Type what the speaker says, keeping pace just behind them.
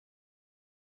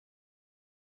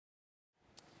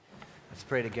Let's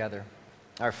pray together.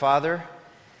 Our Father,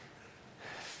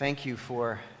 thank you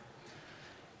for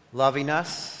loving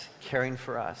us, caring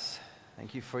for us.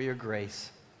 Thank you for your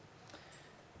grace.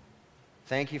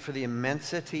 Thank you for the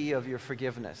immensity of your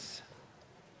forgiveness,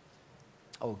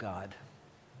 oh God.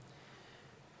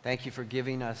 Thank you for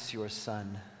giving us your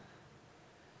Son,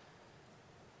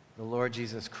 the Lord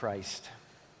Jesus Christ.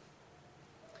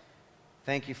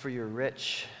 Thank you for your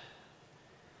rich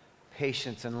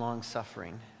patience and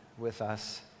long-suffering with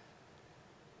us.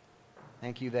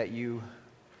 Thank you that you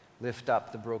lift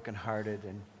up the brokenhearted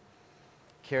and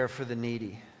care for the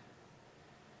needy.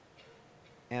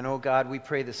 And, oh God, we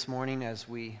pray this morning as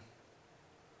we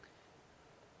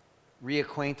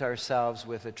reacquaint ourselves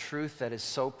with a truth that is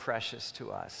so precious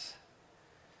to us.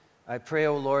 I pray,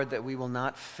 oh Lord, that we will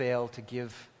not fail to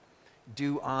give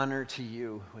due honor to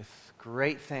you with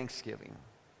great thanksgiving.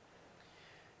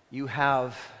 You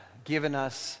have given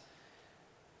us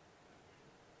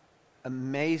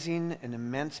amazing and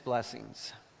immense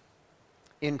blessings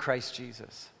in Christ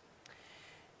Jesus.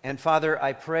 And Father,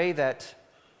 I pray that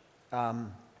that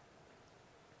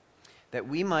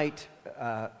we might,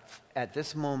 at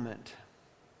this moment,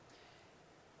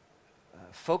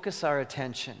 focus our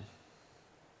attention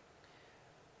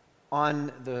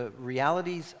on the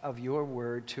realities of your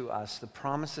word to us, the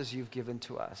promises you've given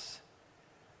to us,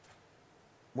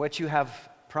 what you have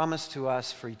promised to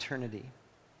us for eternity.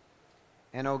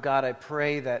 And, oh God, I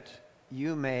pray that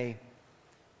you may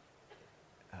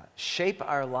shape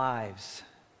our lives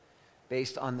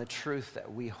based on the truth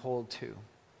that we hold to,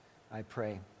 I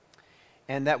pray.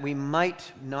 And that we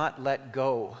might not let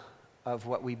go of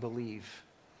what we believe,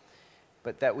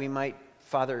 but that we might,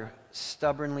 Father,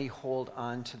 stubbornly hold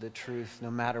on to the truth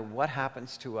no matter what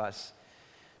happens to us,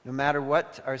 no matter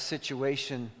what our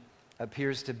situation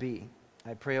appears to be.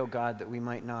 I pray, oh God, that we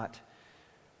might not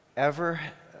ever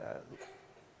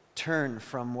turn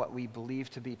from what we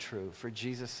believe to be true. For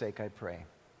Jesus' sake, I pray.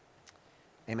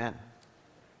 Amen.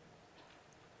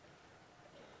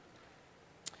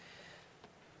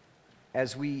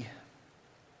 As we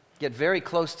get very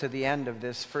close to the end of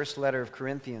this first letter of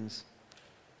Corinthians,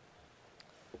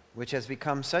 which has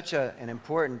become such an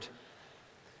important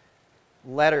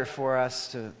letter for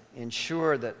us to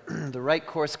ensure that the right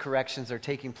course corrections are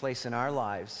taking place in our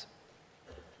lives,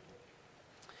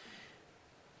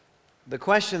 the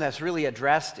question that's really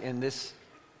addressed in this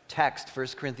text, 1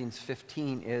 Corinthians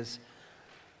 15, is,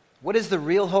 what is the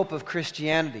real hope of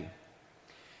Christianity?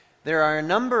 There are a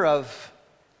number of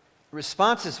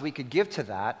responses we could give to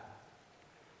that,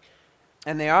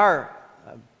 and they are,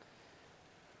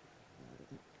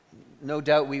 no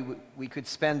doubt we could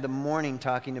spend the morning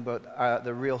talking about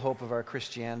the real hope of our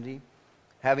Christianity,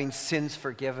 having sins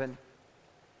forgiven,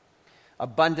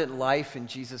 abundant life in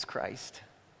Jesus Christ,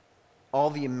 all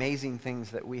the amazing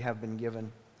things that we have been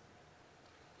given.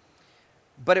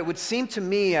 But it would seem to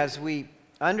me, as we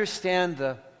understand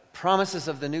the promises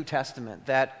of the New Testament,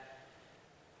 that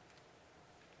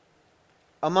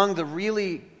among the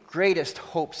really greatest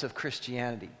hopes of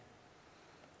Christianity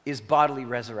is bodily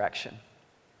resurrection.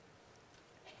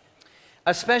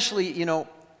 Especially,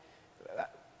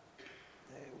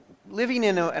 living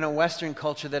in a Western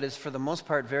culture that is for the most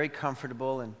part very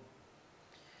comfortable, and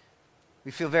we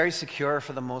feel very secure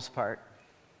for the most part.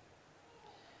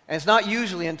 And it's not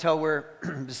usually until we're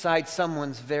beside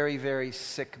someone's very, very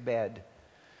sick bed,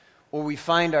 or we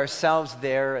find ourselves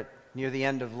there near the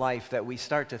end of life, that we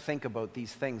start to think about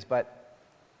these things. But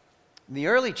in the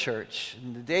early church,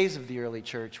 in the days of the early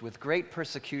church, with great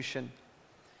persecution,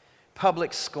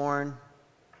 public scorn,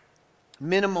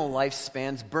 minimal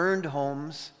lifespans, burned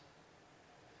homes,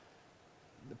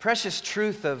 the precious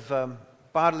truth of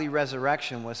bodily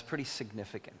resurrection was pretty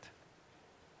significant.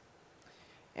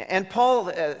 And Paul,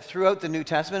 throughout the New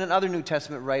Testament, and other New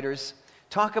Testament writers,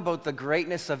 talk about the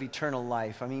greatness of eternal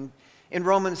life. I mean, in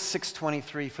Romans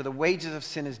 6:23, for the wages of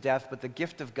sin is death, but the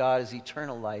gift of God is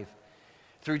eternal life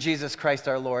through Jesus Christ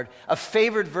our Lord. A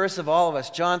favored verse of all of us,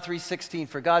 John 3:16,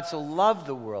 for God so loved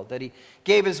the world that he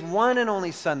gave his one and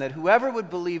only Son, that whoever would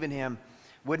believe in him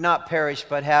would not perish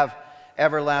but have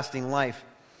everlasting life.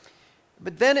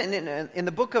 But then in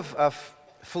the book of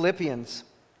Philippians,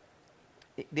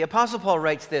 the Apostle Paul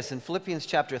writes this in Philippians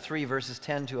chapter 3, verses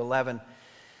 10 to 11.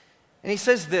 And he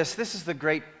says this is the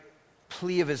great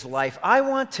plea of his life. I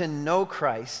want to know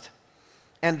Christ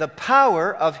and the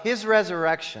power of his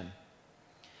resurrection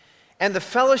and the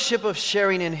fellowship of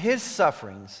sharing in his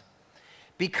sufferings,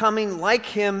 becoming like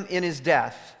him in his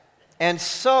death, and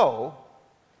so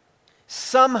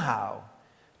somehow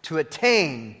to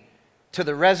attain to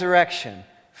the resurrection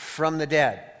from the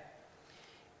dead.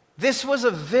 This was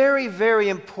a very, very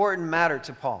important matter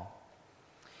to Paul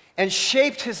and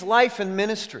shaped his life and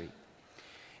ministry.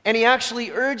 And he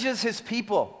actually urges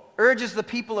the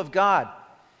people of God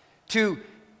to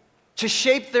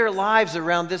shape their lives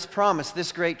around this promise,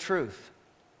 this great truth.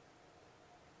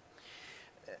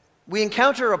 We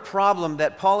encounter a problem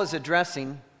that Paul is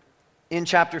addressing in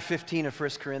chapter 15 of 1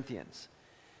 Corinthians.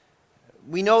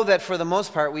 We know that for the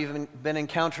most part we've been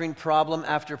encountering problem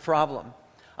after problem.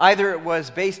 Either it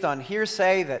was based on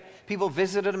hearsay that people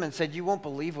visited him and said, "You won't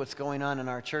believe what's going on in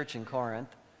our church in Corinth."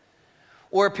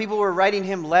 Or people were writing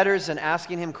him letters and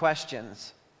asking him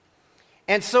questions.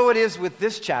 And so it is with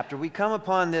this chapter. We come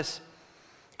upon this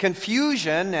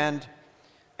confusion and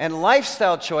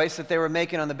lifestyle choice that they were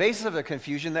making on the basis of their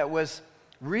confusion that was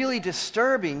really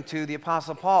disturbing to the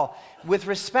Apostle Paul with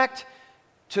respect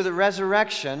to the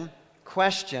resurrection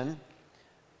question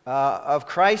of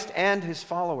Christ and his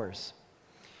followers.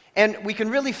 And we can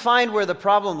really find where the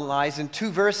problem lies in two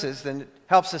verses, and it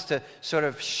helps us to sort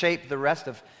of shape the rest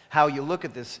of how you look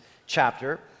at this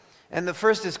chapter. And the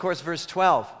first is, of course, verse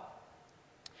 12,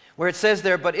 where it says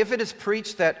there, "But if it is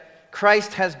preached that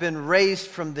Christ has been raised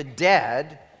from the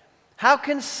dead, how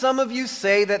can some of you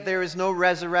say that there is no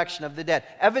resurrection of the dead?"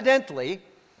 Evidently,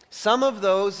 some of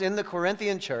those in the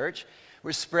Corinthian church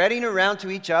were spreading around to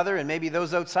each other, and maybe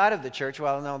those outside of the church,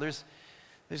 well, no, there's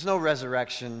no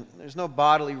resurrection. There's no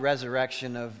bodily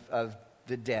resurrection of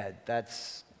the dead.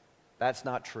 That's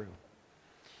not true.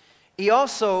 He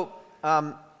also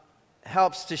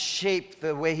helps to shape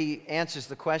the way he answers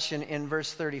the question in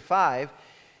verse 35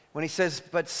 when he says,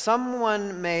 "But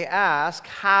someone may ask,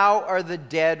 how are the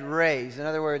dead raised?" In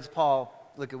other words,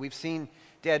 Paul, look, we've seen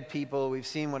dead people. We've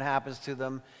seen what happens to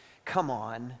them. Come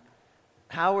on.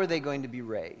 How are they going to be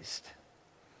raised?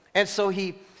 And so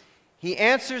he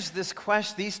answers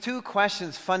these two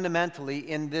questions fundamentally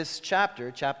in this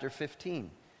chapter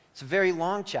 15. It's a very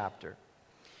long chapter.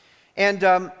 And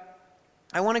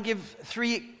I want to give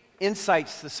three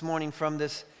insights this morning from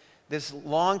this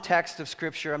long text of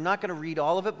Scripture. I'm not going to read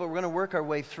all of it, but we're going to work our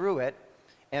way through it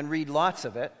and read lots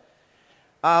of it.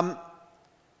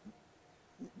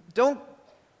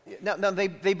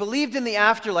 They believed in the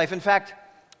afterlife. In fact,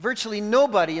 virtually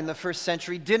nobody in the first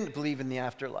century didn't believe in the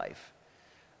afterlife.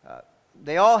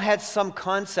 They all had some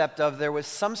concept of there was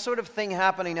some sort of thing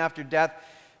happening after death,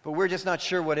 but we're just not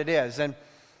sure what it is.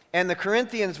 And the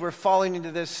Corinthians were falling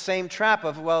into this same trap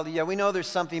of, well, yeah, we know there's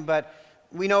something, but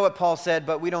we know what Paul said,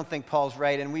 but we don't think Paul's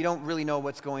right, and we don't really know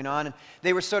what's going on. And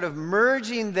they were sort of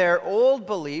merging their old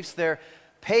beliefs, their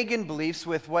pagan beliefs,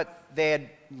 with what they had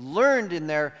learned in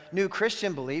their new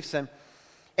Christian beliefs, and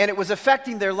it was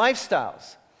affecting their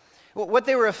lifestyles. What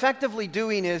they were effectively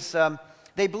doing is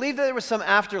they believed that there was some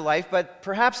afterlife, but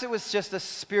perhaps it was just a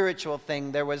spiritual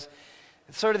thing. There was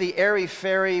sort of the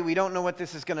airy-fairy, we don't know what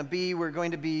this is going to be. We're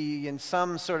going to be in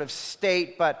some sort of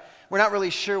state, but we're not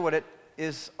really sure what it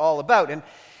is all about.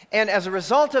 And as a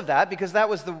result of that, because that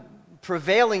was the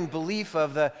prevailing belief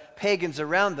of the pagans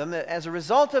around them, as a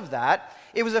result of that,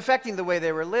 it was affecting the way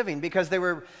they were living, because they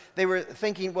were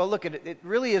thinking, well, look, it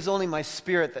really is only my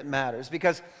spirit that matters,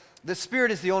 because the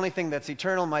spirit is the only thing that's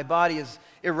eternal. My body is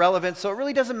irrelevant, so it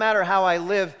really doesn't matter how I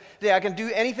live. Yeah, I can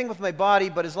do anything with my body,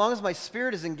 but as long as my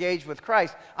spirit is engaged with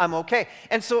Christ, I'm okay.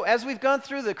 And so as we've gone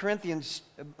through the Corinthians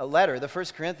letter, the 1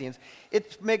 Corinthians,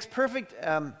 it makes perfect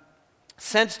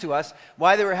sense to us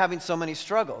why they were having so many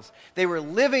struggles. They were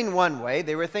living one way.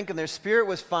 They were thinking their spirit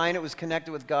was fine. It was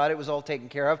connected with God. It was all taken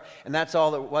care of, and that's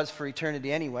all it was for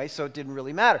eternity anyway, so it didn't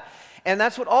really matter. And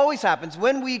that's what always happens.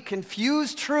 When we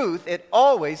confuse truth, it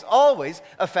always, always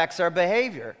affects our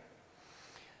behavior.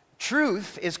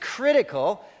 Truth is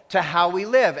critical to how we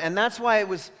live, and that's why it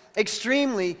was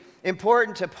extremely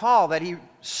important to Paul that he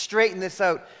straightened this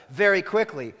out very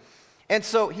quickly. And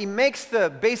so he makes the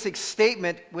basic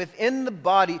statement within the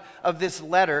body of this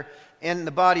letter, in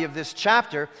the body of this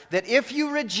chapter, that if you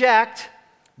reject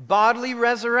bodily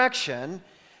resurrection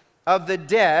of the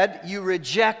dead, you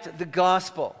reject the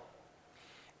gospel.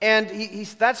 And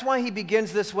that's why he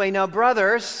begins this way. Now,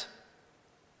 brothers,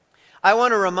 I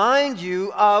want to remind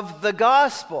you of the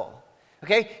gospel.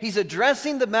 Okay? He's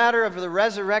addressing the matter of the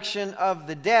resurrection of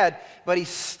the dead, but he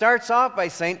starts off by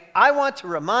saying, I want to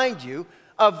remind you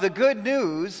of the good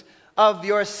news of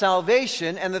your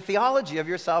salvation and the theology of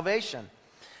your salvation.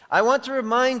 I want to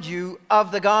remind you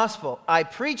of the gospel I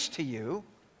preached to you,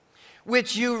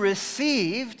 which you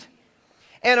received,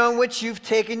 and on which you've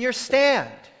taken your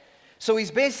stand. So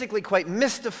he's basically quite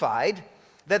mystified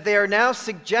that they are now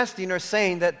suggesting or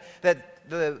saying that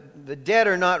the dead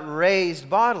are not raised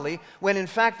bodily, when in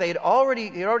fact he had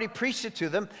already preached it to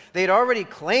them. They had already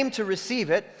claimed to receive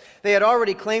it. They had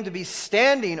already claimed to be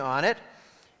standing on it.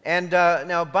 And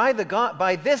now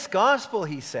by this gospel,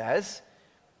 he says,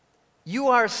 you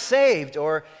are saved,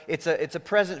 or it's a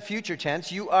present future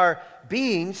tense, you are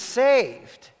being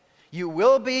saved. You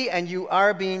will be and you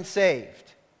are being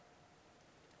saved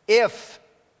if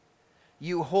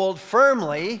you hold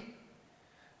firmly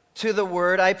to the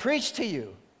word I preach to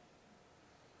you.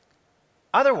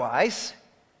 Otherwise,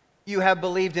 you have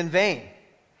believed in vain.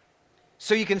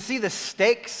 So you can see the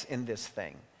stakes in this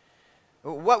thing.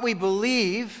 What we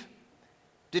believe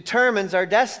determines our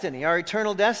destiny, our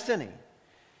eternal destiny.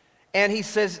 And he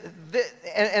says,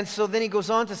 and so then he goes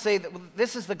on to say that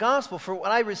this is the gospel. For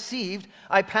what I received,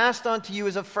 I passed on to you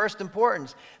as of first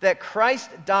importance, that Christ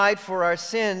died for our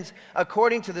sins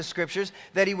according to the Scriptures,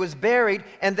 that he was buried,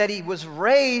 and that he was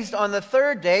raised on the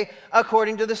third day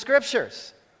according to the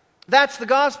Scriptures. That's the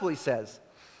gospel, he says.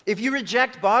 If you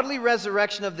reject bodily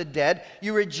resurrection of the dead,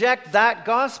 you reject that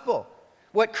gospel,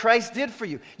 what Christ did for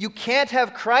you. You can't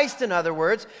have Christ, in other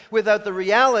words, without the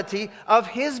reality of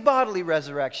his bodily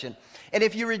resurrection. And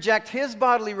if you reject his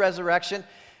bodily resurrection,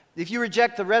 if you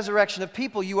reject the resurrection of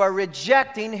people, you are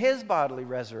rejecting his bodily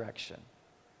resurrection.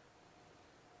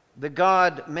 The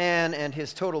God, man, and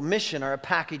his total mission are a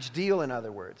package deal, in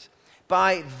other words.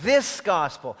 By this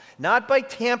gospel, not by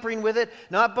tampering with it,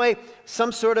 not by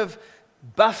some sort of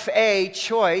buffet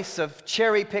choice of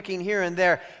cherry picking here and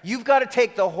there. You've got to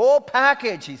take the whole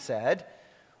package, he said,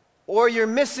 or you're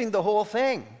missing the whole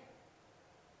thing.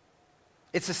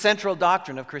 It's a central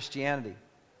doctrine of Christianity.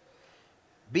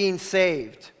 Being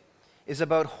saved is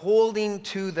about holding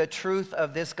to the truth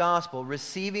of this gospel,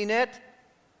 receiving it,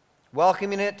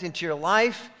 welcoming it into your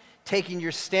life, taking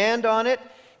your stand on it,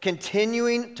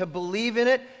 continuing to believe in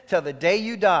it till the day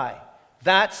you die.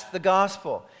 That's the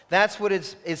gospel. That's what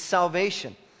is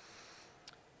salvation.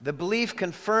 The belief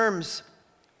confirms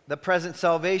the present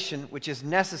salvation, which is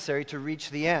necessary to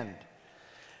reach the end.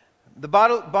 The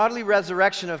bodily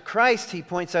resurrection of Christ, he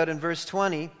points out in verse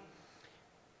 20,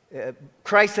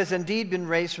 Christ has indeed been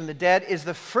raised from the dead, is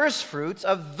the first fruits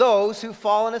of those who've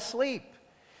fallen asleep.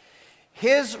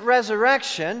 His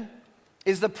resurrection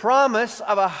is the promise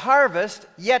of a harvest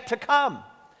yet to come.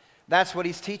 That's what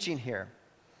he's teaching here.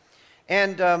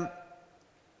 And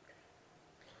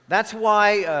that's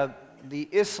why the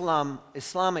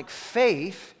Islamic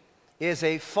faith is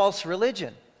a false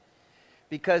religion,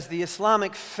 because the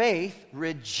Islamic faith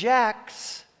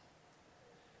rejects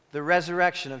the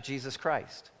resurrection of Jesus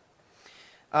Christ.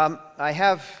 I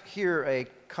have here a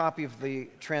copy of the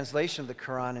translation of the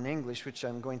Quran in English, which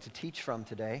I'm going to teach from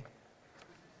today.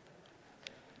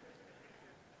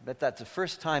 But that's the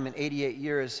first time in 88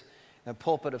 years in the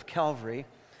pulpit of Calvary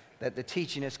that the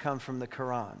teaching has come from the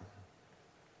Quran.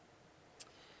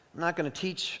 I'm not going to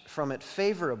teach from it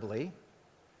favorably,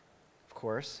 of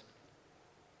course.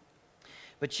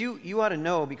 But you ought to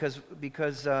know,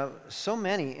 because so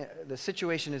many, the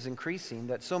situation is increasing,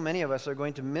 that so many of us are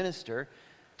going to minister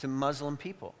to Muslim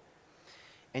people.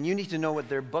 And you need to know what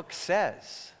their book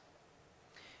says.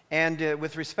 And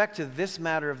with respect to this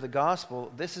matter of the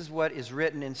gospel, this is what is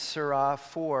written in Surah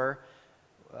 4,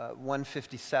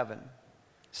 157.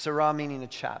 Surah meaning a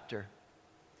chapter.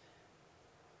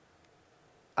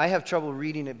 I have trouble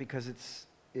reading it because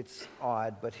it's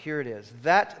odd, but here it is.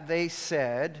 That they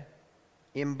said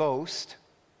in boast,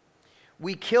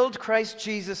 we killed Christ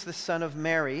Jesus, the son of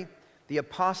Mary, the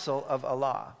apostle of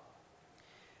Allah.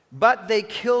 But they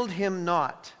killed him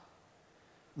not,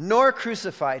 nor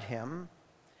crucified him,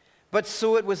 but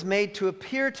so it was made to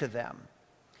appear to them.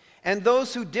 And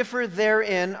those who differ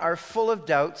therein are full of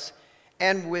doubts,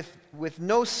 and with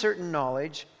no certain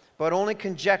knowledge, but only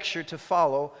conjecture to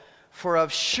follow, for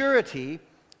of surety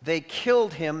they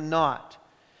killed him not.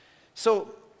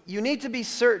 So you need to be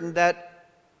certain that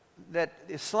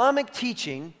Islamic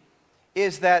teaching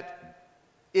is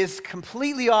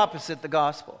completely opposite the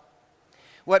gospel.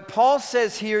 What Paul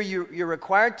says here you're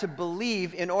required to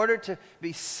believe in order to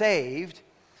be saved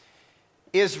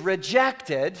is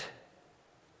rejected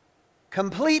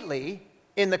completely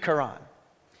in the Quran.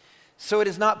 So it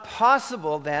is not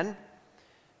possible then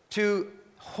to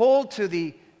hold to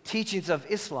the teachings of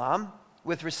Islam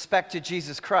with respect to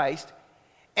Jesus Christ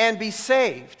and be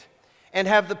saved and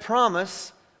have the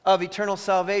promise of eternal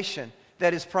salvation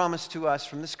that is promised to us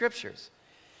from the Scriptures.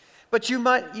 But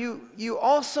you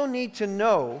also need to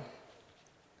know,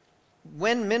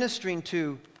 when ministering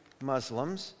to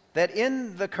Muslims, that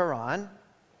in the Quran,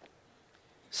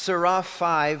 Surah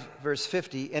 5, verse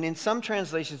 50, and in some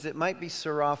translations it might be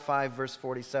Surah 5, verse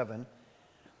 47,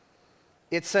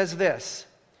 it says this: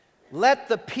 let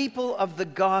the people of the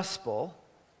gospel,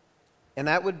 and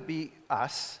that would be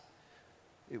us,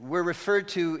 we're referred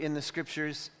to in the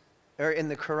scriptures, or in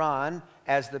the Quran,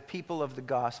 as the people of the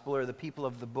gospel, or the people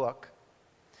of the book.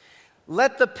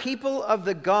 Let the people of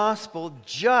the gospel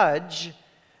judge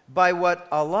by what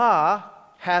Allah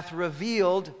hath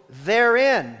revealed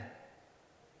therein.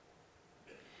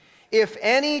 If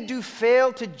any do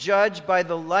fail to judge by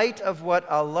the light of what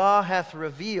Allah hath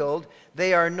revealed,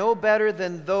 they are no better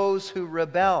than those who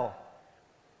rebel.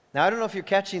 Now, I don't know if you're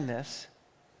catching this,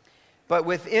 but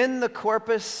within the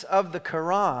corpus of the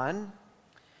Quran,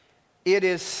 it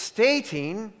is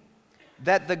stating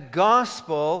that the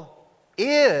gospel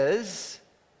is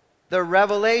the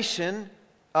revelation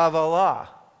of Allah.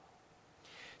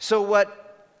 So what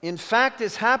in fact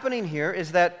is happening here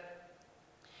is that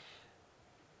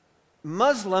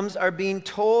Muslims are being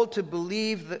told to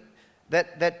believe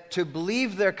that to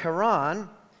believe their Quran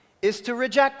is to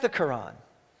reject the Quran.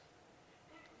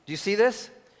 Do you see this?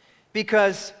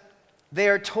 Because they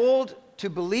are told to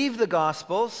believe the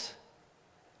gospel,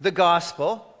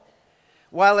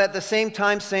 while at the same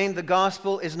time saying the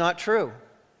gospel is not true.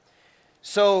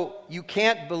 So you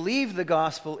can't believe the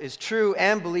gospel is true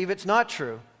and believe it's not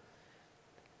true.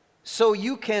 So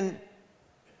you can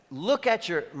look at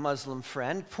your Muslim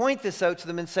friend, point this out to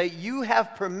them and say, you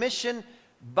have permission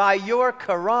by your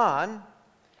Quran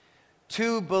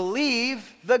to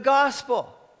believe the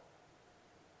gospel.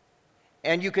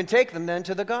 And you can take them then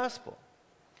to the gospel.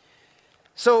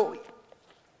 So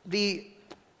the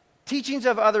teachings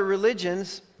of other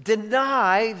religions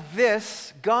deny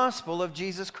this gospel of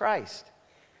Jesus Christ.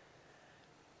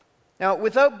 Now,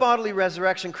 without bodily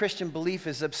resurrection, Christian belief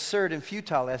is absurd and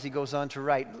futile, as he goes on to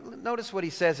write. Notice what he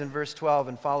says in verse 12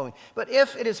 and following. But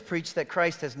if it is preached that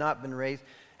Christ has been raised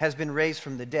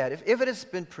from the dead, if it is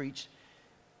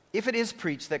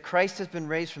preached that Christ has been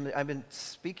raised from the, I've been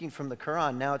speaking from the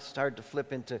Quran, now it's hard to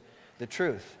flip into the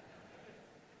truth.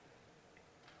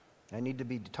 I need to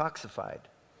be detoxified.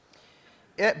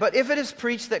 But if it is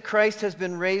preached that Christ has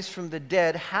been raised from the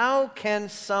dead, how can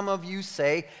some of you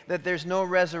say that there's no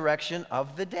resurrection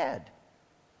of the dead?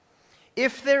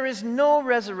 If there is no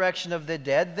resurrection of the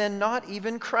dead, then not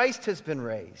even Christ has been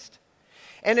raised.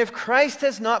 And if Christ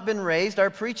has not been raised,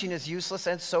 our preaching is useless,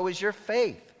 and so is your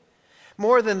faith.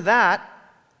 More than that,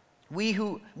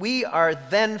 we are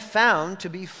then found to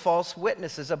be false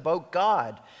witnesses about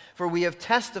God, for we have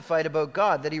testified about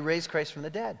God that he raised Christ from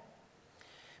the dead.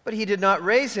 But he did not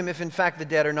raise him if in fact the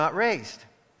dead are not raised.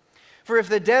 For if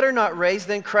the dead are not raised,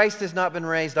 then Christ has not been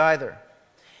raised either.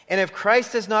 And if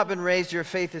Christ has not been raised, your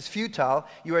faith is futile,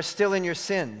 you are still in your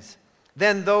sins.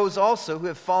 Then those also who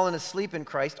have fallen asleep in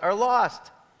Christ are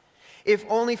lost. If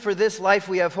only for this life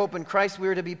we have hope in Christ, we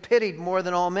are to be pitied more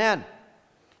than all men.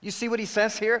 You see what he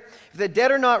says here? If the dead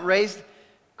are not raised,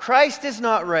 Christ is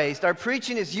not raised. Our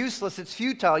preaching is useless, it's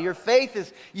futile. Your faith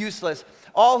is useless.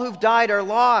 All who've died are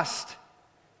lost.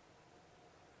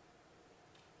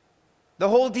 The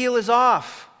whole deal is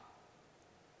off.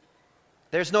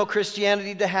 There's no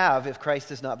Christianity to have if Christ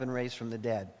has not been raised from the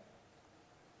dead.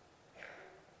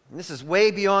 And this is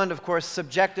way beyond, of course,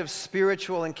 subjective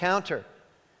spiritual encounter.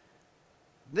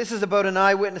 This is about an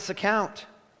eyewitness account.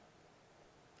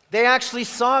 They actually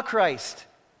saw Christ.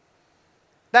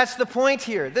 That's the point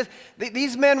here.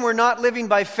 These men were not living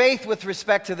by faith with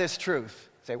respect to this truth.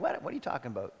 You say, what are you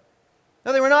talking about?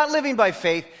 No, they were not living by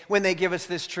faith when they give us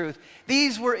this truth.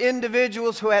 These were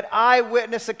individuals who had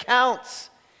eyewitness accounts.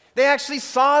 They actually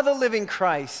saw the living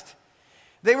Christ.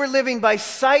 They were living by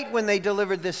sight when they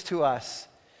delivered this to us.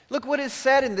 Look what is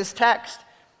said in this text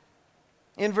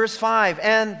in verse 5.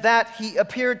 And that he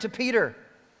appeared to Peter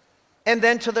and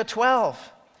then to the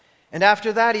 12. And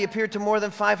after that, he appeared to more than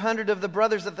 500 of the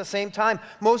brothers at the same time,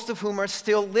 most of whom are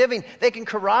still living. They can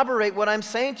corroborate what I'm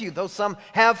saying to you, though some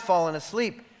have fallen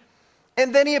asleep.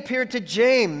 And then he appeared to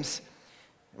James.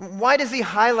 Why does he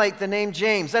highlight the name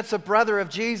James? That's a brother of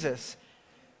Jesus.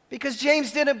 Because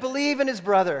James didn't believe in his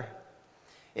brother.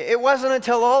 It wasn't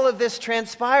until all of this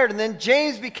transpired, and then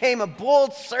James became a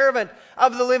bold servant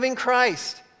of the living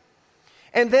Christ.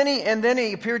 And then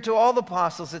he appeared to all the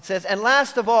apostles, it says. And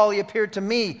last of all, he appeared to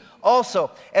me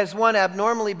also as one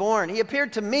abnormally born. He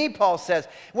appeared to me, Paul says.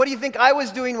 What do you think I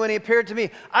was doing when he appeared to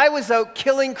me? I was out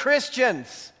killing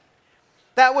Christians.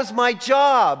 That was my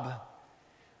job.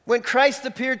 When Christ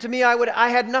appeared to me, I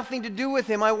had nothing to do with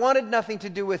him. I wanted nothing to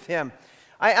do with him.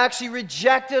 I actually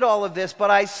rejected all of this,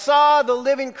 but I saw the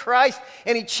living Christ,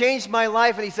 and he changed my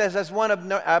life. And he says, as one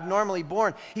abnormally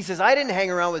born, he says, I didn't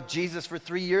hang around with Jesus for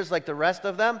 3 years like the rest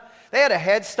of them. They had a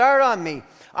head start on me.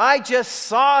 I just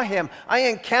saw him. I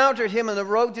encountered him on the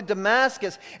road to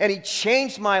Damascus, and he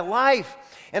changed my life.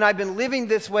 And I've been living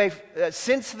this way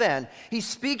since then. He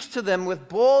speaks to them with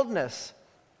boldness.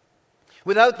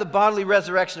 Without the bodily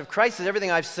resurrection of Christ,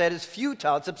 everything I've said is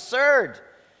futile. It's absurd.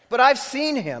 But I've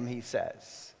seen him, he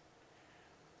says.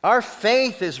 Our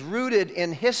faith is rooted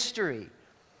in history.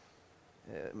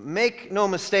 Make no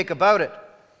mistake about it.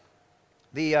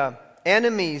 The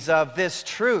enemies of this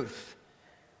truth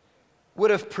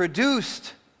would have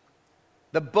produced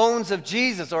the bones of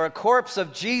Jesus or a corpse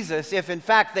of Jesus if in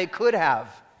fact they could have.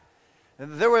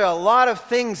 There were a lot of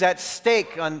things at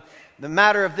stake on the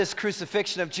matter of this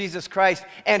crucifixion of Jesus Christ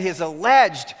and his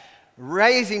alleged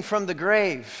raising from the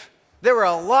grave. There were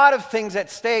a lot of things at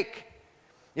stake.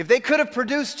 If they could have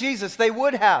produced Jesus, they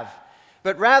would have.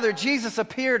 But rather, Jesus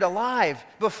appeared alive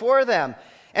before them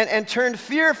and turned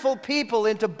fearful people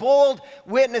into bold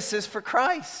witnesses for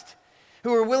Christ who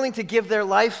were willing to give their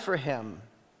life for him.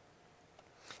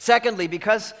 Secondly,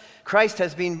 because Christ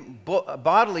has been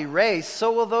bodily raised,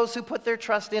 so will those who put their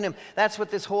trust in him. That's what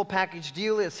this whole package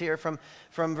deal is here from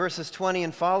verses 20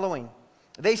 and following.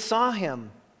 They saw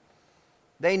him.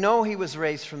 They know he was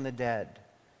raised from the dead.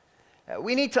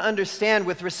 We need to understand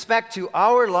with respect to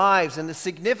our lives and the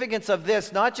significance of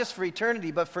this, not just for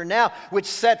eternity, but for now, which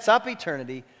sets up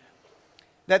eternity,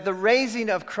 that the raising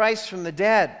of Christ from the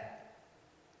dead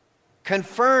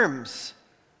confirms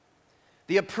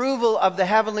the approval of the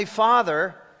Heavenly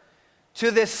Father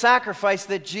to this sacrifice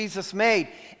that Jesus made.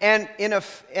 And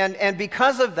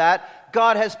because of that,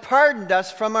 God has pardoned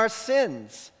us from our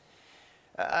sins.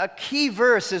 A key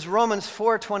verse is Romans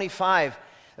 4:25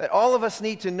 that all of us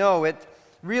need to know. It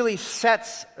really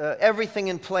sets everything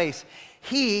in place.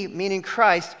 He, meaning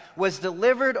Christ, was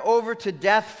delivered over to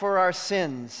death for our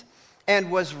sins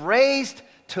and was raised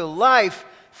to life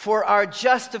for our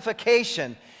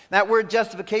justification. That word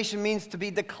justification means to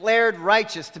be declared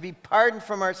righteous, to be pardoned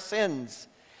from our sins,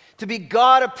 to be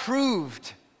God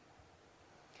approved.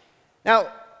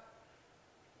 Now,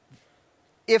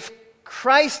 if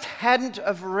Christ hadn't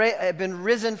been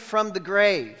risen from the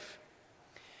grave,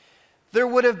 there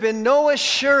would have been no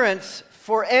assurance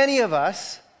for any of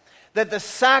us that the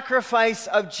sacrifice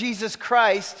of Jesus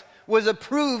Christ was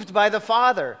approved by the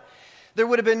Father. There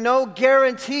would have been no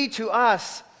guarantee to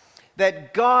us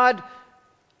that God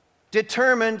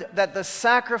determined that the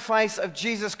sacrifice of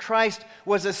Jesus Christ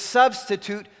was a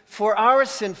substitute for our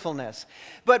sinfulness.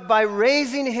 But by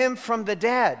raising him from the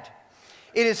dead,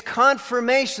 it is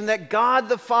confirmation that God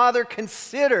the Father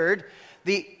considered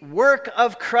the work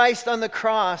of Christ on the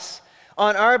cross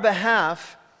on our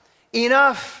behalf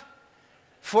enough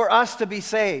for us to be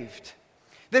saved.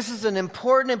 This is an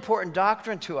important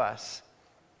doctrine to us.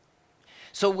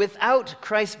 So without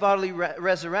Christ's bodily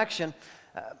resurrection,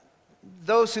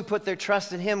 those who put their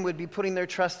trust in him would be putting their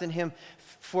trust in him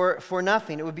for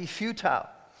nothing. It would be futile.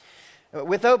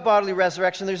 Without bodily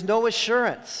resurrection, there's no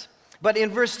assurance. But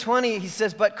in verse 20, he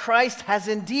says, but Christ has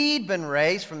indeed been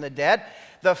raised from the dead,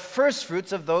 the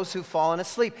firstfruits of those who've fallen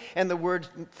asleep. And the word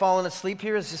fallen asleep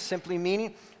here is just simply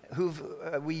meaning,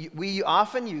 we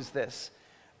often use this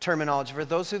terminology for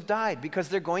those who've died, because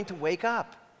they're going to wake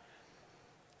up.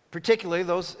 Particularly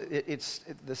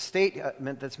the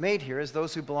statement that's made here is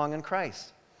those who belong in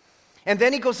Christ. And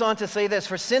then he goes on to say this,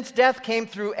 for since death came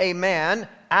through a man,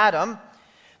 Adam,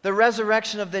 the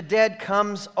resurrection of the dead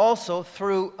comes also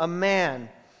through a man.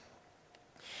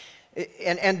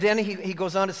 And then he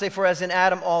goes on to say, for as in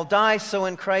Adam all die, so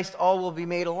in Christ all will be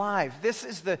made alive. This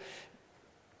is the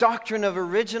doctrine of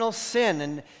original sin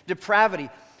and depravity.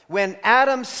 When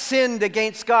Adam sinned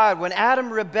against God, when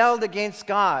Adam rebelled against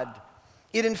God,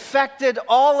 it infected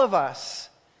all of us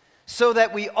so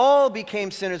that we all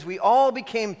became sinners. We all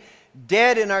became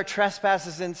dead in our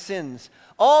trespasses and sins.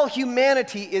 All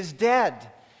humanity is dead.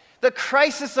 The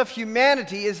crisis of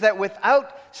humanity is that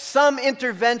without some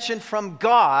intervention from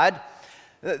God,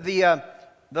 the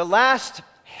last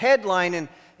headline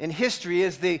in history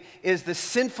is the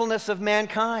sinfulness of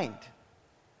mankind.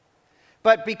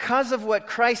 But because of what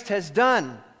Christ has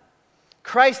done,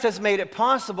 Christ has made it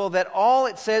possible that all,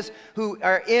 it says, who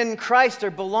are in Christ or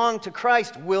belong to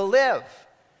Christ will live.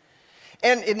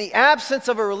 And in the absence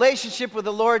of a relationship with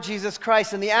the Lord Jesus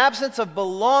Christ, in the absence of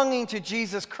belonging to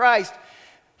Jesus Christ,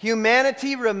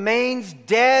 humanity remains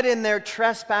dead in their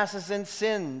trespasses and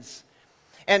sins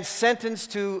and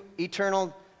sentenced to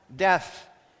eternal death,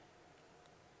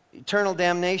 eternal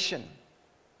damnation.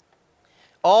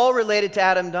 All related to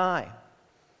Adam die.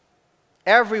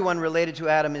 Everyone related to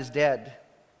Adam is dead,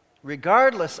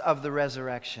 regardless of the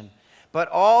resurrection. But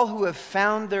all who have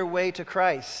found their way to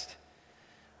Christ,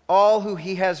 all who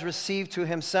he has received to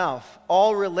himself,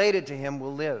 all related to him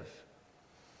will live.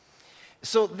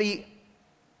 So the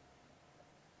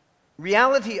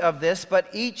reality of this, but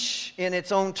each in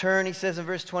its own turn, he says in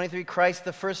verse 23, Christ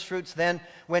the firstfruits, then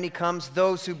when he comes,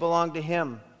 those who belong to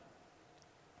him.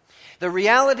 The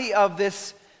reality of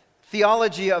this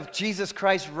theology of Jesus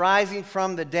Christ rising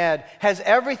from the dead has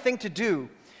everything to do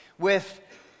with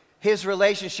his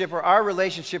relationship or our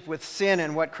relationship with sin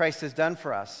and what Christ has done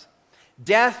for us.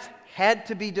 Death had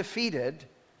to be defeated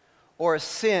or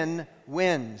sin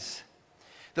wins.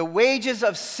 The wages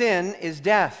of sin is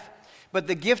death, but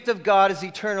the gift of God is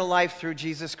eternal life through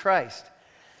Jesus Christ.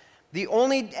 The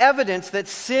only evidence that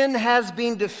sin has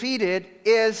been defeated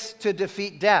is to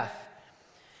defeat death,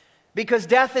 because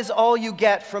death is all you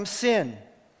get from sin.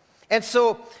 And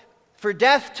so, for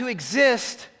death to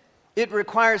exist, it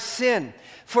requires sin.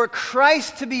 For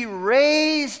Christ to be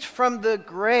raised from the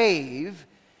grave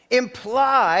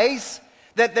implies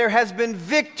that there has been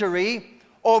victory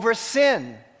over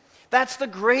sin. That's the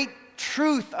great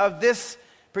truth of this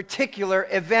particular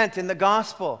event in the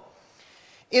gospel.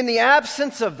 In the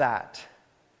absence of that,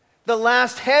 the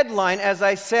last headline, as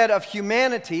I said, of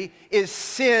humanity is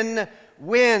sin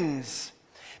wins.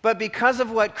 But because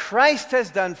of what Christ has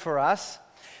done for us,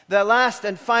 the last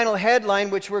and final headline,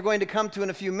 which we're going to come to in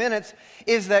a few minutes,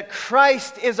 is that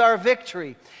Christ is our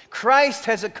victory. Christ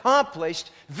has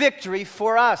accomplished victory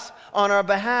for us on our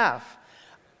behalf.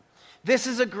 This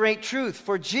is a great truth.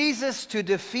 For Jesus to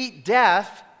defeat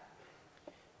death,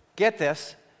 get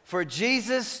this, for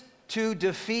Jesus to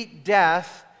defeat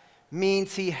death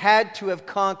means he had to have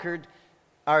conquered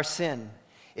our sin.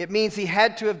 It means he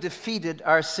had to have defeated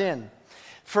our sin.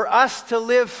 For us to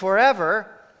live forever,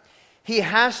 he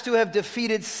has to have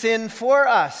defeated sin for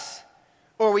us,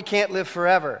 or we can't live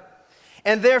forever.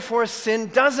 And therefore,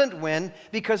 sin doesn't win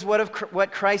because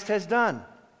what Christ has done.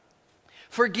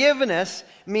 Forgiveness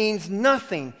means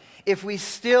nothing if we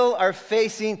still are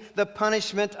facing the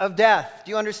punishment of death.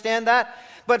 Do you understand that?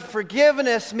 But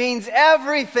forgiveness means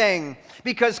everything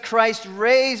because Christ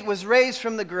was raised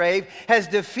from the grave, has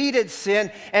defeated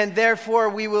sin, and therefore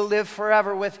we will live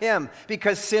forever with him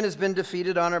because sin has been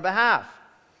defeated on our behalf.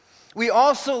 We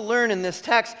also learn in this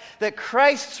text that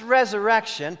Christ's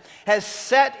resurrection has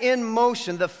set in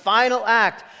motion the final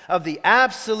act of the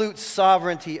absolute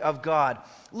sovereignty of God.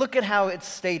 Look at how it's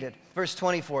stated. Verse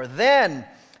 24, then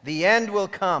the end will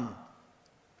come.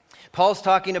 Paul's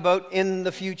talking about in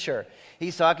the future.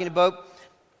 He's talking about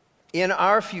in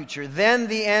our future. Then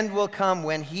the end will come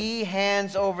when he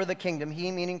hands over the kingdom, he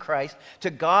meaning Christ, to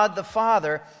God the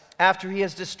Father after he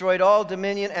has destroyed all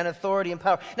dominion and authority and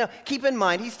power. Now, keep in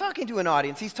mind, he's talking to an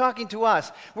audience. He's talking to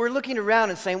us. We're looking around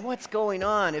and saying, what's going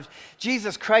on? If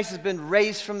Jesus Christ has been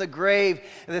raised from the grave,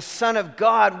 the Son of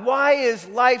God, why is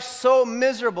life so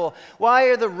miserable? Why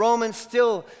are the Romans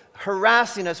still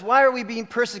harassing us? Why are we being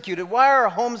persecuted? Why are our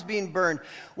homes being burned?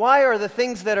 Why are the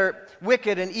things that are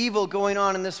wicked and evil going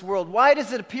on in this world? Why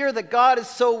does it appear that God is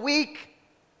so weak?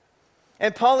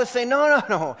 And Paul is saying,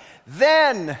 no.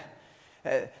 Then,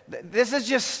 this is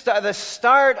just the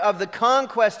start of the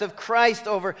conquest of Christ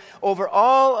over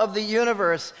all of the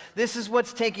universe. This is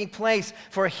what's taking place.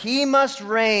 For he must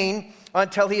reign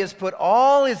until he has put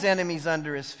all his enemies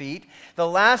under his feet. The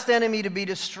last enemy to be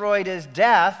destroyed is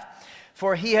death,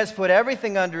 for he has put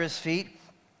everything under his feet.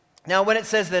 Now, when it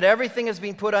says that everything has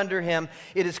been put under him,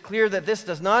 it is clear that this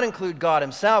does not include God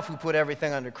himself, who put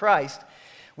everything under Christ.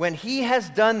 When he has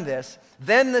done this,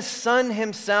 then the Son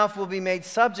himself will be made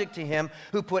subject to him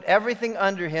who put everything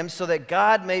under him, so that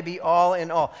God may be all in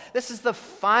all. This is the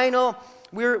final,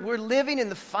 we're living in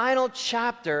the final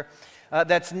chapter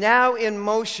that's now in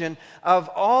motion of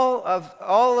all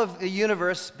of the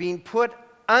universe being put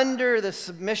under the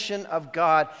submission of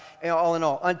God, all in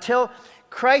all. Until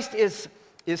Christ is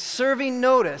serving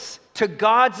notice to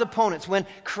God's opponents. When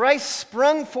Christ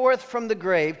sprung forth from the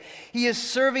grave, he is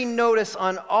serving notice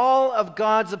on all of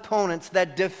God's opponents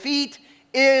that defeat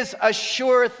is a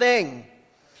sure thing.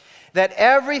 That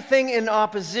everything in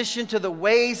opposition to the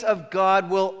ways of God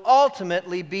will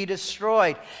ultimately be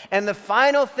destroyed. And the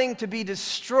final thing to be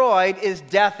destroyed is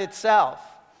death itself.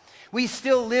 We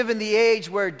still live in the age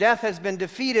where death has been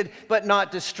defeated but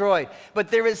not destroyed. But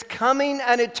there is coming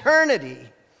an eternity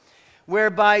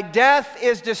whereby death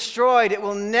is destroyed. It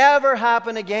will never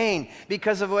happen again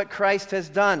because of what Christ has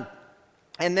done.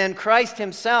 And then Christ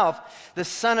himself, the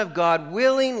Son of God,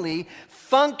 willingly,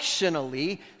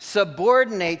 functionally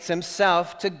subordinates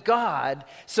himself to God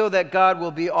so that God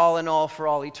will be all in all for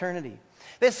all eternity.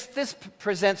 This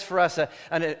presents for us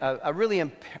a really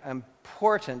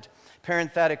important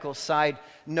parenthetical side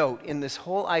note in this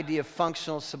whole idea of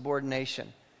functional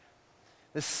subordination.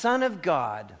 The Son of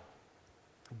God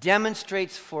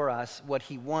demonstrates for us what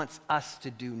he wants us to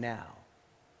do now.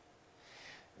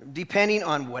 Depending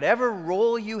on whatever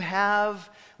role you have,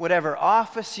 whatever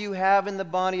office you have in the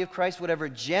body of Christ, whatever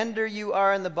gender you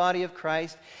are in the body of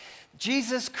Christ,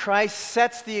 Jesus Christ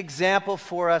sets the example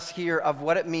for us here of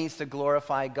what it means to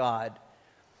glorify God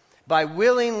by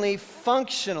willingly,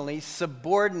 functionally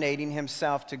subordinating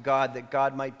himself to God, that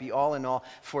God might be all in all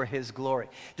for his glory.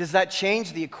 Does that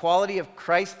change the equality of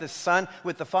Christ the Son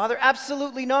with the Father?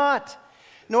 Absolutely not.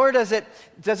 Nor does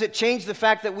it change the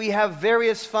fact that we have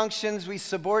various functions. We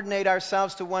subordinate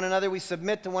ourselves to one another. We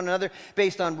submit to one another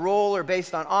based on role or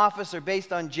based on office or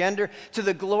based on gender to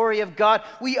the glory of God.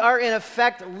 We are in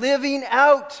effect living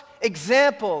out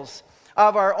examples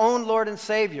of our own Lord and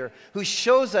Savior who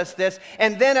shows us this.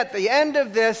 And then at the end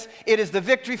of this, it is the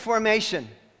victory formation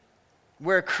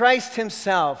where Christ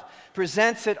himself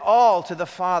presents it all to the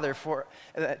Father,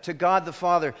 to God the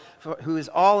Father, who is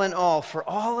all in all, for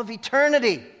all of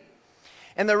eternity.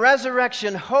 And the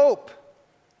resurrection hope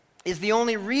is the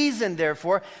only reason,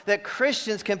 therefore, that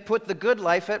Christians can put the good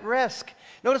life at risk.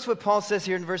 Notice what Paul says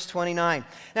here in verse 29.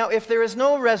 Now, if there is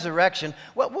no resurrection,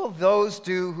 what will those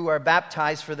do who are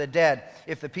baptized for the dead?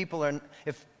 If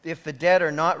the dead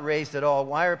are not raised at all,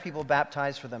 why are people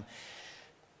baptized for them?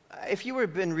 If you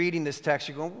have been reading this text,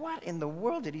 you're going, what in the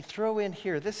world did he throw in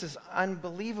here? This is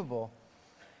unbelievable.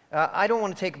 I don't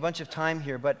want to take a bunch of time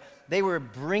here, but they were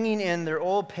bringing in their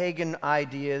old pagan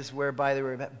ideas whereby they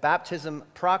were baptism,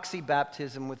 proxy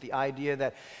baptism, with the idea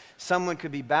that someone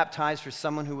could be baptized for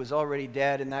someone who was already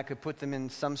dead, and that could put them in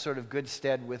some sort of good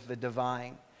stead with the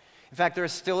divine. In fact, there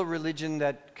is still a religion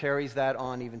that carries that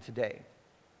on even today.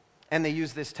 And they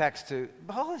use this text to,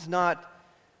 Paul is not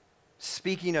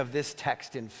speaking of this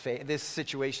text this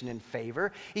situation in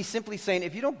favor. He's simply saying,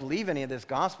 if you don't believe any of this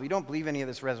gospel, you don't believe any of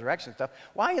this resurrection stuff,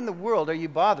 why in the world are you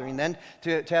bothering then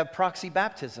to have proxy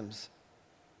baptisms?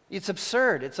 It's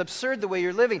absurd. It's absurd the way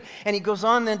you're living. And he goes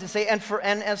on then to say, and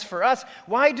as for us,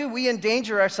 why do we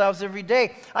endanger ourselves every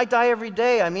day? I die every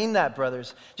day. I mean that,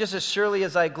 brothers. Just as surely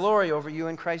as I glory over you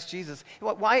in Christ Jesus.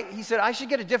 Why? He said, I should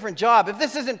get a different job. If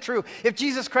this isn't true, if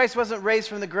Jesus Christ wasn't raised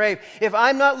from the grave, if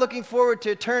I'm not looking forward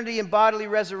to eternity and bodily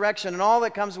resurrection and all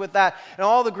that comes with that, and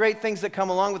all the great things that come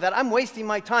along with that, I'm wasting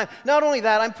my time. Not only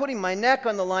that, I'm putting my neck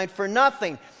on the line for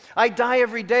nothing. I die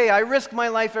every day. I risk my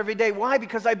life every day. Why?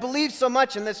 Because I believe so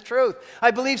much in this truth.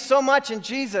 I believe so much in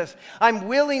Jesus. I'm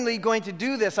willingly going to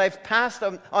do this. I've passed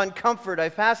on comfort.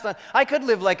 I could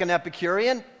live like an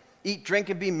Epicurean, eat, drink,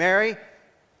 and be merry.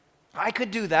 I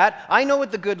could do that. I know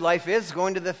what the good life is,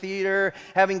 going to the theater,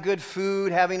 having good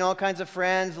food, having all kinds of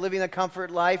friends, living a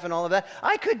comfort life and all of that.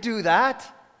 I could do that.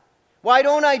 Why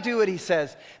don't I do it, he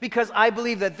says? Because I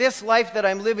believe that this life that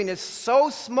I'm living is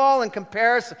so small in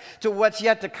comparison to what's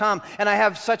yet to come. And I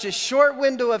have such a short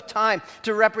window of time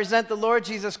to represent the Lord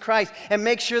Jesus Christ and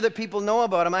make sure that people know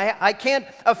about him. I can't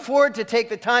afford to take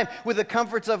the time with the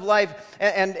comforts of life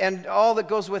and all that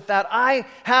goes with that. I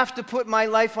have to put my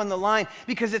life on the line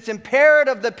because it's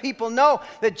imperative that people know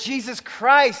that Jesus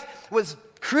Christ was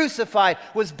crucified,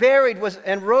 was buried,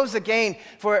 and rose again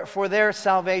for their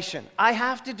salvation. I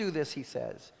have to do this, he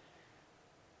says.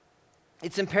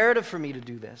 It's imperative for me to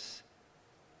do this.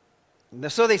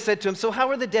 So they said to him, so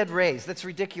how are the dead raised? That's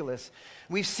ridiculous.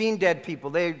 We've seen dead people.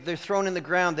 They're thrown in the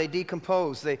ground. They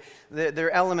decompose.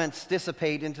 Their elements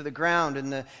dissipate into the ground,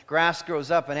 and the grass grows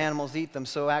up, and animals eat them.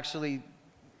 So actually,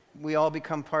 we all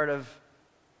become part of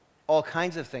all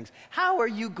kinds of things. How are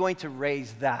you going to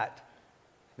raise that?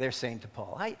 They're saying to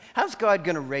Paul. How's God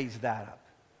going to raise that up?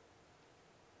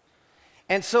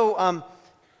 And so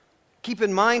keep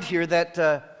in mind here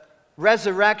that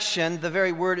resurrection, the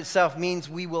very word itself, means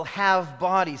we will have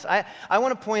bodies. I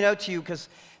want to point out to you, because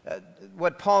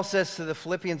what Paul says to the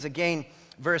Philippians again,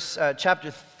 chapter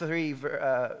 3,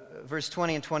 verse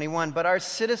 20 and 21, but our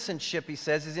citizenship, he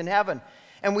says, is in heaven.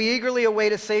 And we eagerly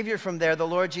await a Savior from there, the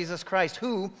Lord Jesus Christ,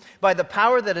 who, by the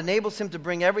power that enables him to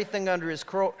bring everything under his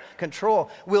control,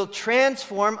 will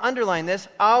transform, underline this,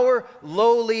 our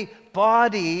lowly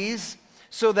bodies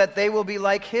so that they will be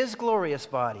like his glorious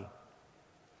body.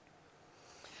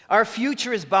 Our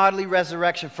future is bodily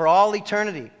resurrection for all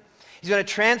eternity. He's going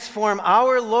to transform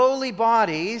our lowly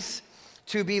bodies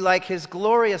to be like his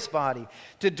glorious body,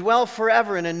 to dwell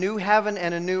forever in a new heaven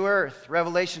and a new earth.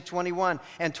 Revelation 21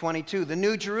 and 22. The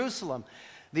new Jerusalem,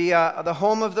 the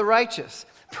home of the righteous.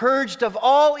 purged of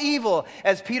all evil,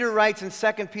 as Peter writes in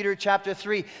 2 Peter chapter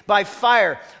 3, by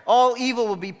fire. All evil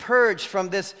will be purged from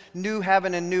this new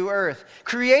heaven and new earth.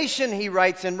 Creation, he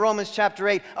writes in Romans chapter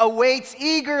 8, awaits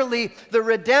eagerly the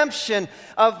redemption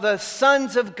of the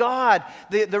sons of God,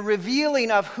 the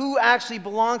revealing of who actually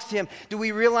belongs to him. Do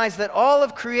we realize that all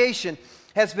of creation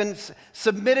has been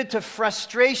submitted to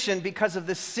frustration because of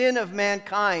the sin of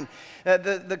mankind?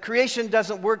 The creation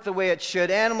doesn't work the way it should.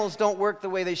 Animals don't work the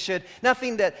way they should.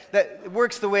 Nothing that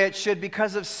works the way it should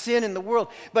because of sin in the world.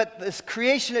 But this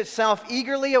creation itself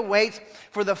eagerly awaits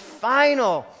for the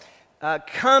final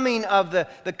coming of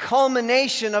the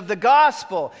culmination of the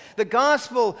gospel. The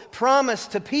gospel promise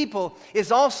to people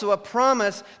is also a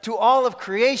promise to all of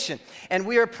creation. And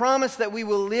we are promised that we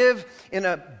will live in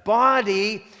a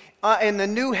body in the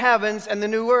new heavens and the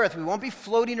new earth. We won't be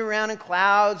floating around in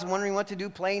clouds, wondering what to do,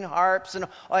 playing harps and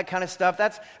all that kind of stuff.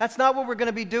 That's not what we're going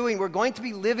to be doing. We're going to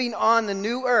be living on the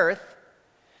new earth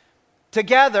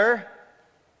together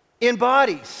in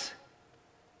bodies.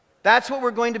 That's what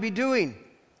we're going to be doing.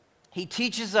 He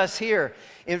teaches us here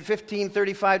in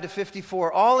 15:35 to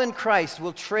 54, all in Christ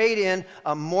will trade in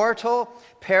a mortal,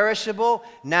 perishable,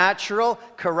 natural,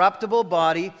 corruptible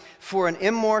body for an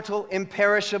immortal,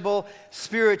 imperishable,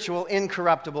 spiritual,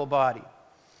 incorruptible body.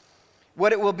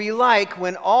 What it will be like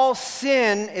when all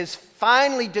sin is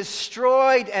finally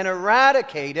destroyed and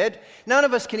eradicated, none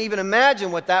of us can even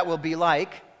imagine what that will be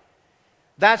like.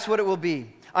 That's what it will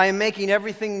be. I am making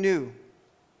everything new,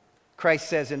 Christ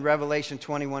says in Revelation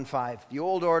 21:5. The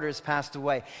old order has passed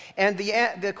away. And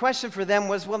the question for them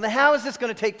was, well, how is this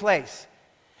going to take place?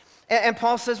 And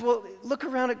Paul says, well, look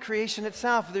around at creation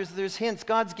itself. There's hints.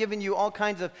 God's given you all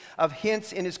kinds of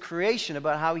hints in his creation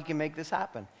about how he can make this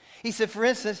happen. He said, for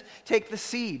instance, take the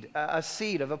seed, a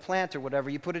seed of a plant or whatever.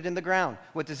 You put it in the ground.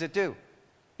 What does it do?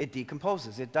 It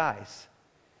decomposes. It dies.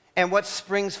 And what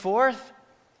springs forth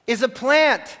is a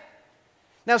plant.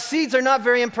 Now, seeds are not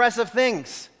very impressive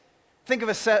things. Think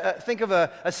of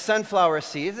a sunflower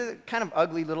seed. It's a kind of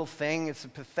ugly little thing. It's a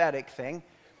pathetic thing.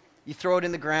 You throw it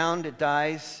in the ground, it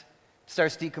dies,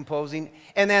 starts decomposing,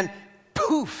 and then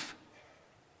poof.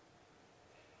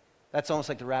 That's almost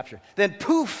like the rapture. Then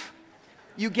poof,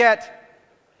 you get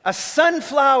a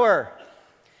sunflower.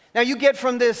 Now you get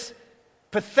from this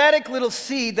pathetic little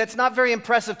seed that's not very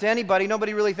impressive to anybody.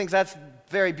 Nobody really thinks that's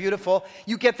very beautiful.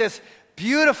 You get this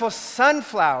beautiful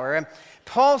sunflower. And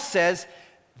Paul says,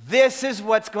 this is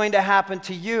what's going to happen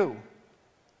to you.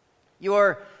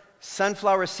 Your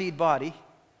sunflower seed body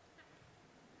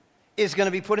is going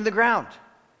to be put in the ground.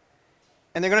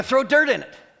 And they're going to throw dirt in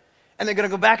it. And they're going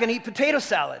to go back and eat potato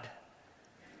salad.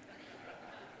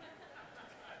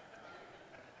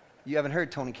 You haven't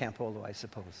heard Tony Campolo, I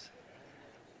suppose.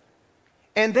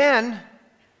 And then,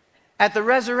 at the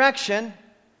resurrection,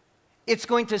 it's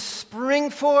going to spring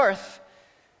forth,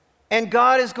 and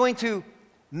God is going to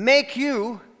make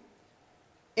you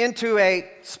into a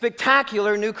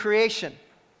spectacular new creation.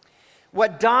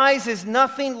 What dies is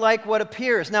nothing like what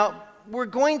appears. Now, we're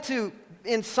going to,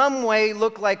 in some way,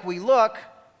 look like we look,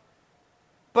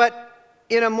 but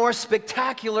in a more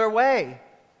spectacular way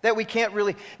that we can't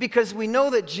really, because we know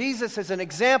that Jesus is an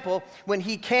example. When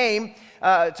he came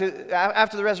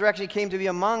after the resurrection, he came to be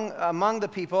among the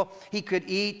people. He could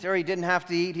eat, or he didn't have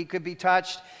to eat. He could be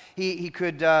touched. He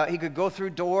could go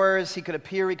through doors. He could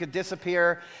appear. He could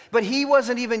disappear. But he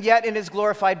wasn't even yet in his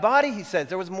glorified body, he says.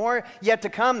 There was more yet to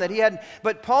come that he hadn't.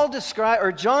 But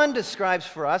John describes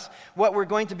for us what we're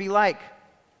going to be like.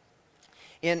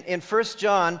 In 1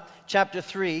 John chapter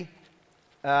 3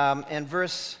 and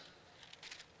verse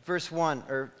 1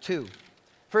 or 2.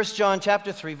 1 John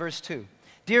chapter 3, verse 2.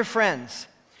 Dear friends,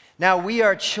 now we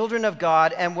are children of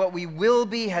God, and what we will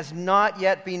be has not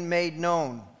yet been made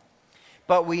known.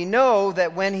 But we know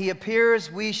that when he appears,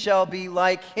 we shall be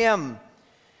like him.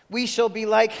 We shall be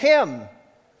like him.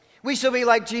 We shall be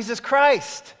like Jesus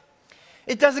Christ.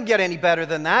 It doesn't get any better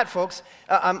than that, folks.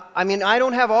 I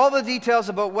don't have all the details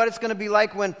about what it's going to be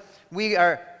like when we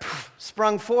are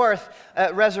sprung forth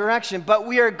at resurrection, but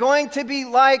we are going to be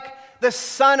like the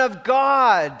Son of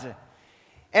God.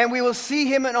 And we will see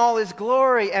him in all his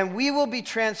glory, and we will be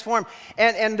transformed.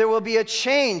 And there will be a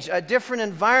change, a different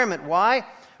environment. Why?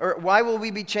 Or why will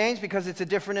we be changed? Because it's a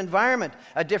different environment.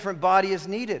 A different body is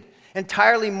needed.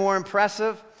 Entirely more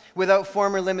impressive, without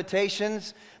former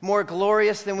limitations, more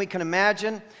glorious than we can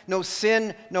imagine. No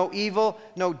sin, no evil,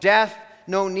 no death,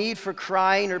 no need for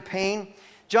crying or pain.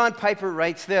 John Piper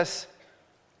writes this: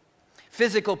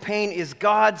 physical pain is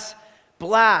God's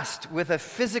blast with a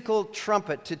physical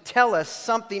trumpet to tell us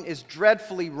something is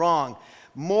dreadfully wrong,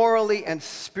 morally and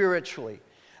spiritually.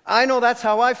 I know that's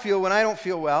how I feel when I don't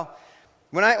feel well.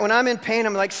 When I'm in pain,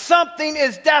 I'm like, something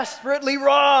is desperately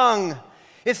wrong.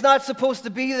 It's not supposed to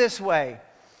be this way.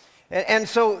 And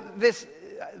so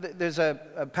there's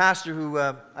a pastor who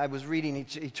I was reading,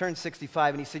 he turned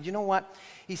 65, and he said, you know what?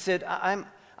 He said, I'm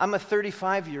a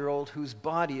 35-year-old whose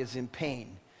body is in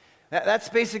pain. That's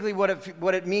basically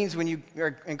what it means when you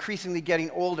are increasingly getting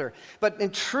older. But in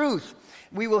truth,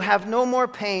 we will have no more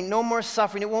pain, no more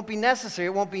suffering. It won't be necessary.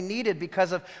 It won't be needed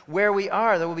because of where we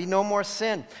are. There will be no more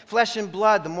sin. Flesh and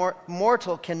blood, the more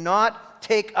mortal, cannot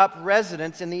take up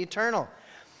residence in the eternal.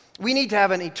 We need to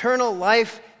have an eternal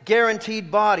life guaranteed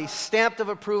body, stamped of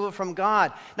approval from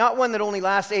God. Not one that only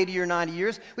lasts 80 or 90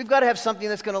 years. We've got to have something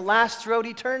that's going to last throughout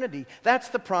eternity. That's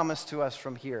the promise to us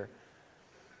from here.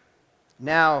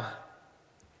 Now,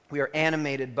 we are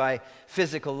animated by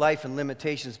physical life and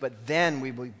limitations, but then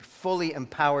we will be fully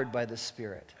empowered by the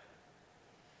Spirit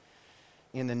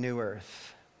in the new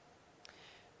earth.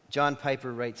 John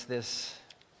Piper writes this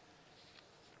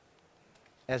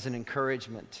as an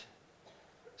encouragement.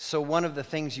 So one of the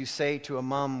things you say to a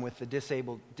mom with a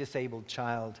disabled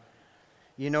child,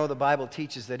 you know the Bible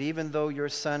teaches that even though your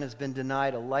son has been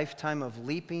denied a lifetime of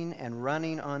leaping and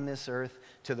running on this earth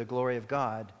to the glory of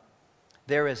God,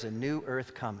 there is a new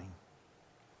earth coming,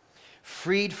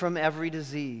 freed from every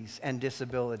disease and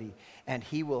disability, and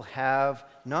he will have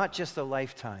not just a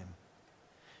lifetime,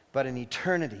 but an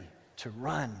eternity to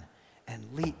run and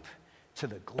leap to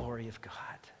the glory of God.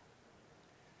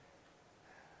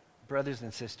 Brothers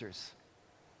and sisters,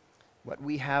 what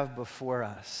we have before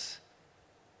us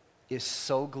is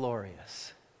so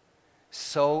glorious,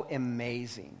 so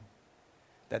amazing,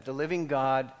 that the living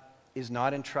God is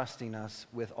not entrusting us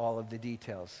with all of the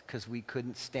details because we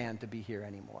couldn't stand to be here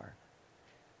anymore.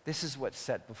 This is what's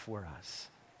set before us.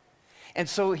 And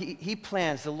so he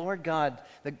plans, the Lord God,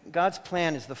 God's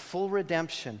plan is the full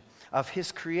redemption of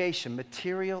his creation,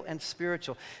 material and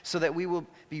spiritual, so that we will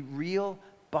be real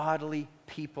bodily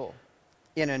people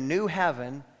in a new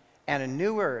heaven and a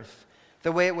new earth,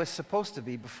 the way it was supposed to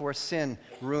be before sin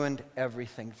ruined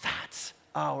everything. That's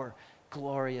our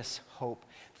glorious hope.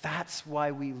 That's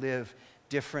why we live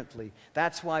differently.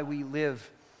 That's why we live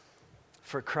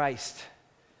for Christ.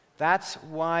 That's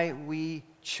why we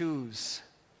choose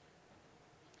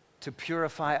to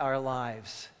purify our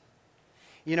lives.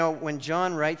 You know, when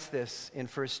John writes this in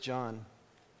 1 John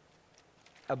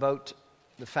about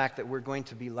the fact that we're going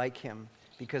to be like him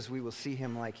because we will see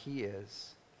him like he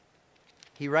is,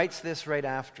 he writes this right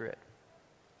after it.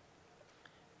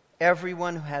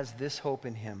 Everyone who has this hope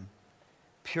in him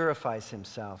purifies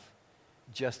himself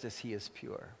just as he is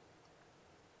pure.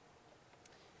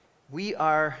 We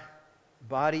are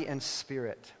body and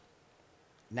spirit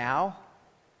now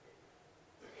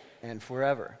and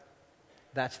forever.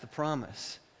 That's the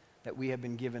promise that we have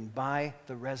been given by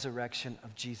the resurrection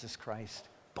of Jesus Christ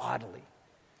bodily.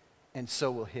 And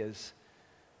so will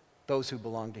those who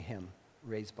belong to him,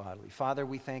 raised bodily. Father,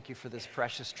 we thank you for this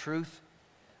precious truth.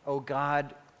 Oh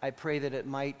God, I pray that it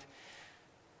might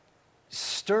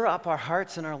stir up our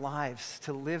hearts and our lives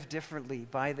to live differently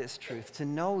by this truth, to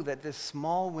know that this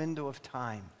small window of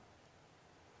time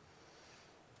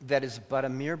that is but a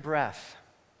mere breath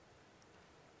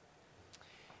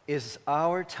is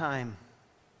our time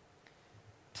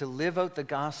to live out the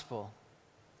gospel,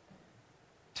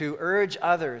 to urge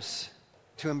others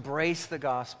to embrace the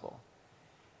gospel,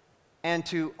 and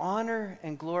to honor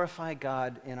and glorify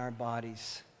God in our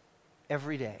bodies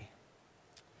every day,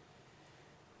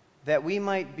 that we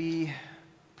might be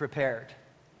prepared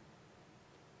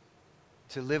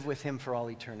to live with him for all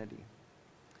eternity.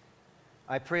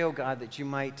 I pray, oh God, that you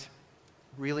might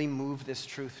really move this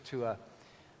truth to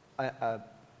a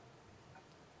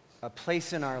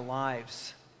place in our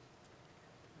lives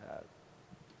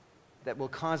that will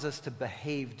cause us to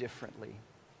behave differently.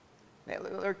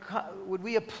 Would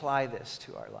we apply this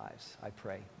to our lives, I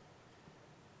pray.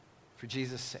 For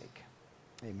Jesus' sake,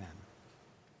 amen.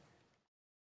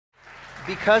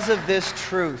 Because of this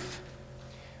truth,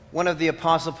 one of the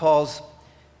Apostle Paul's,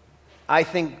 I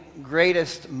think,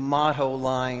 greatest motto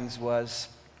lines was,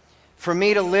 "For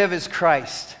me to live is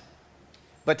Christ,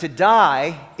 but to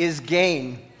die is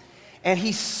gain." And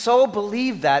he so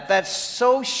believed that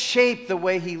so shaped the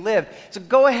way he lived. So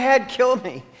go ahead, kill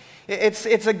me. It's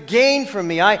a gain for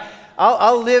me.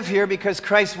 I'll live here because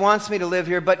Christ wants me to live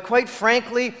here, but quite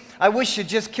frankly, I wish you'd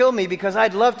just kill me because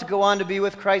I'd love to go on to be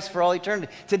with Christ for all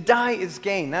eternity. To die is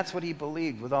gain. That's what he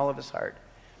believed with all of his heart.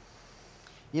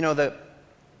 You know,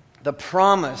 the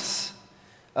promise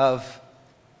of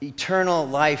eternal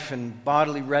life and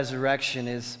bodily resurrection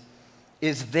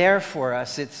is there for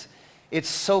us. It's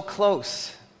so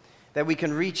close that we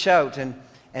can reach out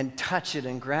and touch it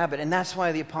and grab it. And that's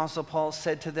why the Apostle Paul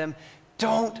said to them,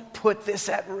 don't put this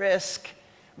at risk.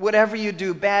 Whatever you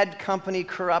do, bad company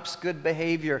corrupts good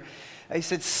behavior. He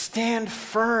said, stand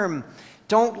firm.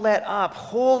 Don't let up.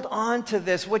 Hold on to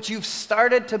this. What you've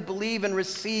started to believe and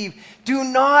receive, do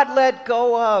not let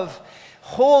go of.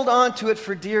 Hold on to it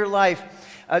for dear life.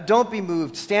 Don't be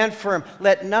moved. Stand firm.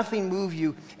 Let nothing move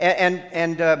you.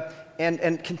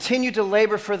 And continue to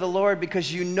labor for the Lord,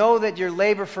 because you know that your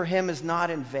labor for Him is not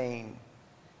in vain.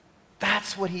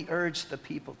 That's what he urged the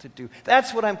people to do.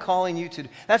 That's what I'm calling you to do.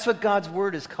 That's what God's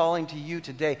word is calling to you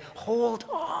today. Hold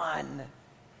on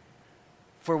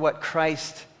for what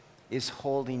Christ is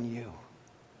holding you.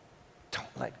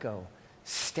 Don't let go.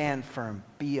 Stand firm.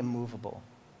 Be immovable.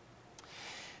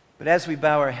 But as we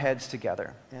bow our heads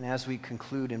together and as we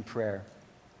conclude in prayer,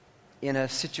 in a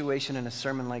situation, in a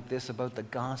sermon like this about the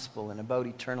gospel and about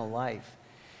eternal life,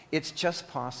 it's just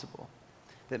possible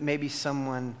that maybe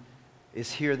someone is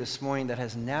here this morning that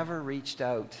has never reached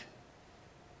out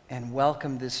and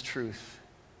welcomed this truth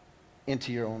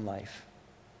into your own life.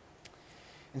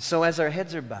 And so as our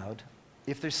heads are bowed,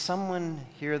 if there's someone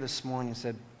here this morning who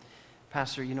said,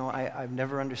 Pastor, I've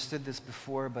never understood this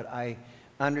before, but I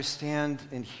understand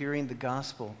in hearing the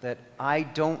gospel that I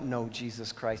don't know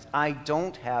Jesus Christ. I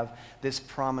don't have this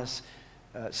promise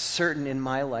certain in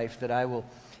my life that I will,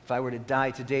 if I were to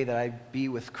die today, that I'd be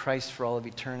with Christ for all of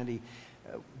eternity.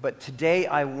 But today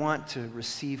I want to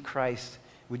receive Christ.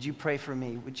 Would you pray for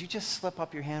me? Would you just slip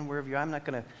up your hand wherever you are? I'm not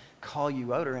going to call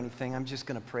you out or anything. I'm just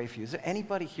going to pray for you. Is there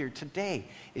anybody here today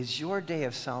is your day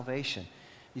of salvation?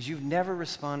 As you've never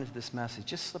responded to this message,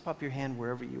 just slip up your hand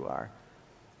wherever you are.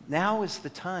 Now is the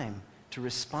time to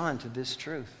respond to this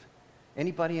truth.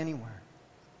 Anybody, anywhere?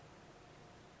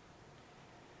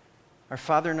 Our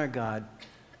Father and our God,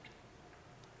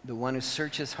 the one who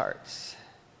searches hearts,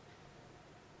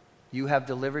 you have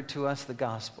delivered to us the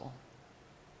gospel.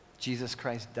 Jesus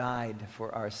Christ died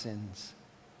for our sins,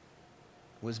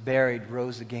 was buried,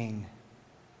 rose again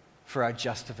for our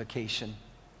justification.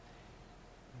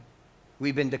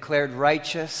 We've been declared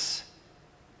righteous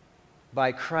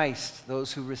by Christ,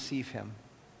 those who receive him.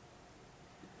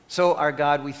 So, our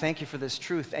God, we thank you for this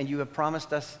truth, and you have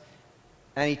promised us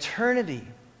an eternity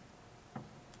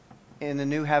in the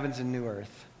new heavens and new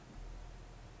earth.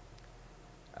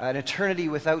 An eternity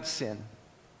without sin,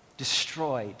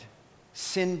 destroyed,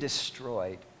 sin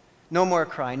destroyed. No more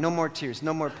crying, no more tears,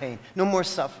 no more pain, no more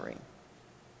suffering,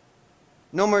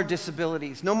 no more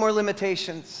disabilities, no more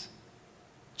limitations.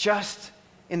 Just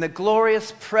in the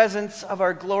glorious presence of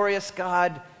our glorious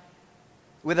God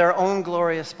with our own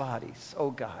glorious bodies. Oh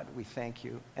God, we thank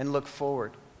you and look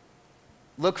forward.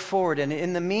 Look forward, and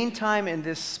in the meantime, in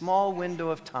this small window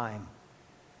of time,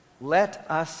 let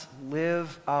us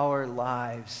live our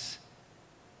lives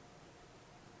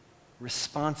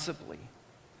responsibly,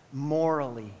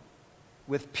 morally,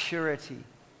 with purity,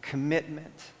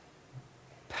 commitment,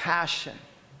 passion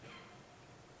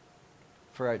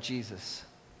for our Jesus,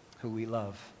 who we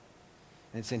love.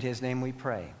 And it's in his name we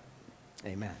pray.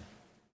 Amen.